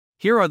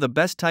Here are the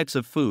best types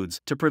of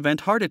foods to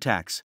prevent heart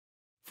attacks.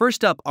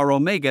 First up are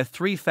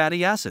omega-3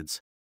 fatty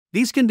acids.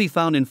 These can be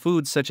found in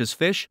foods such as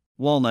fish,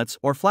 walnuts,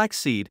 or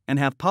flaxseed and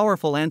have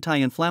powerful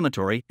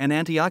anti-inflammatory and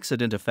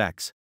antioxidant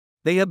effects.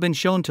 They have been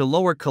shown to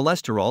lower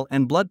cholesterol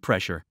and blood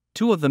pressure,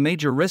 two of the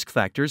major risk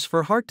factors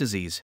for heart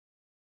disease.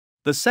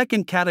 The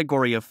second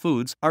category of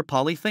foods are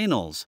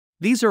polyphenols.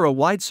 These are a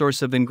wide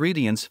source of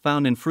ingredients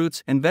found in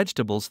fruits and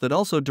vegetables that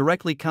also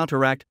directly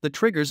counteract the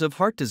triggers of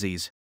heart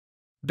disease.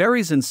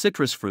 Berries and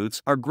citrus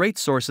fruits are great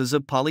sources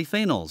of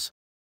polyphenols.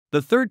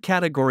 The third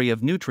category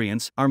of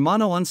nutrients are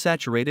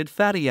monounsaturated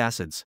fatty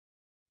acids.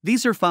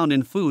 These are found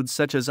in foods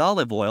such as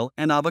olive oil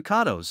and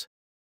avocados.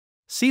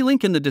 See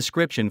link in the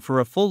description for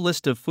a full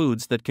list of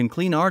foods that can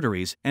clean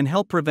arteries and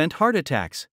help prevent heart attacks.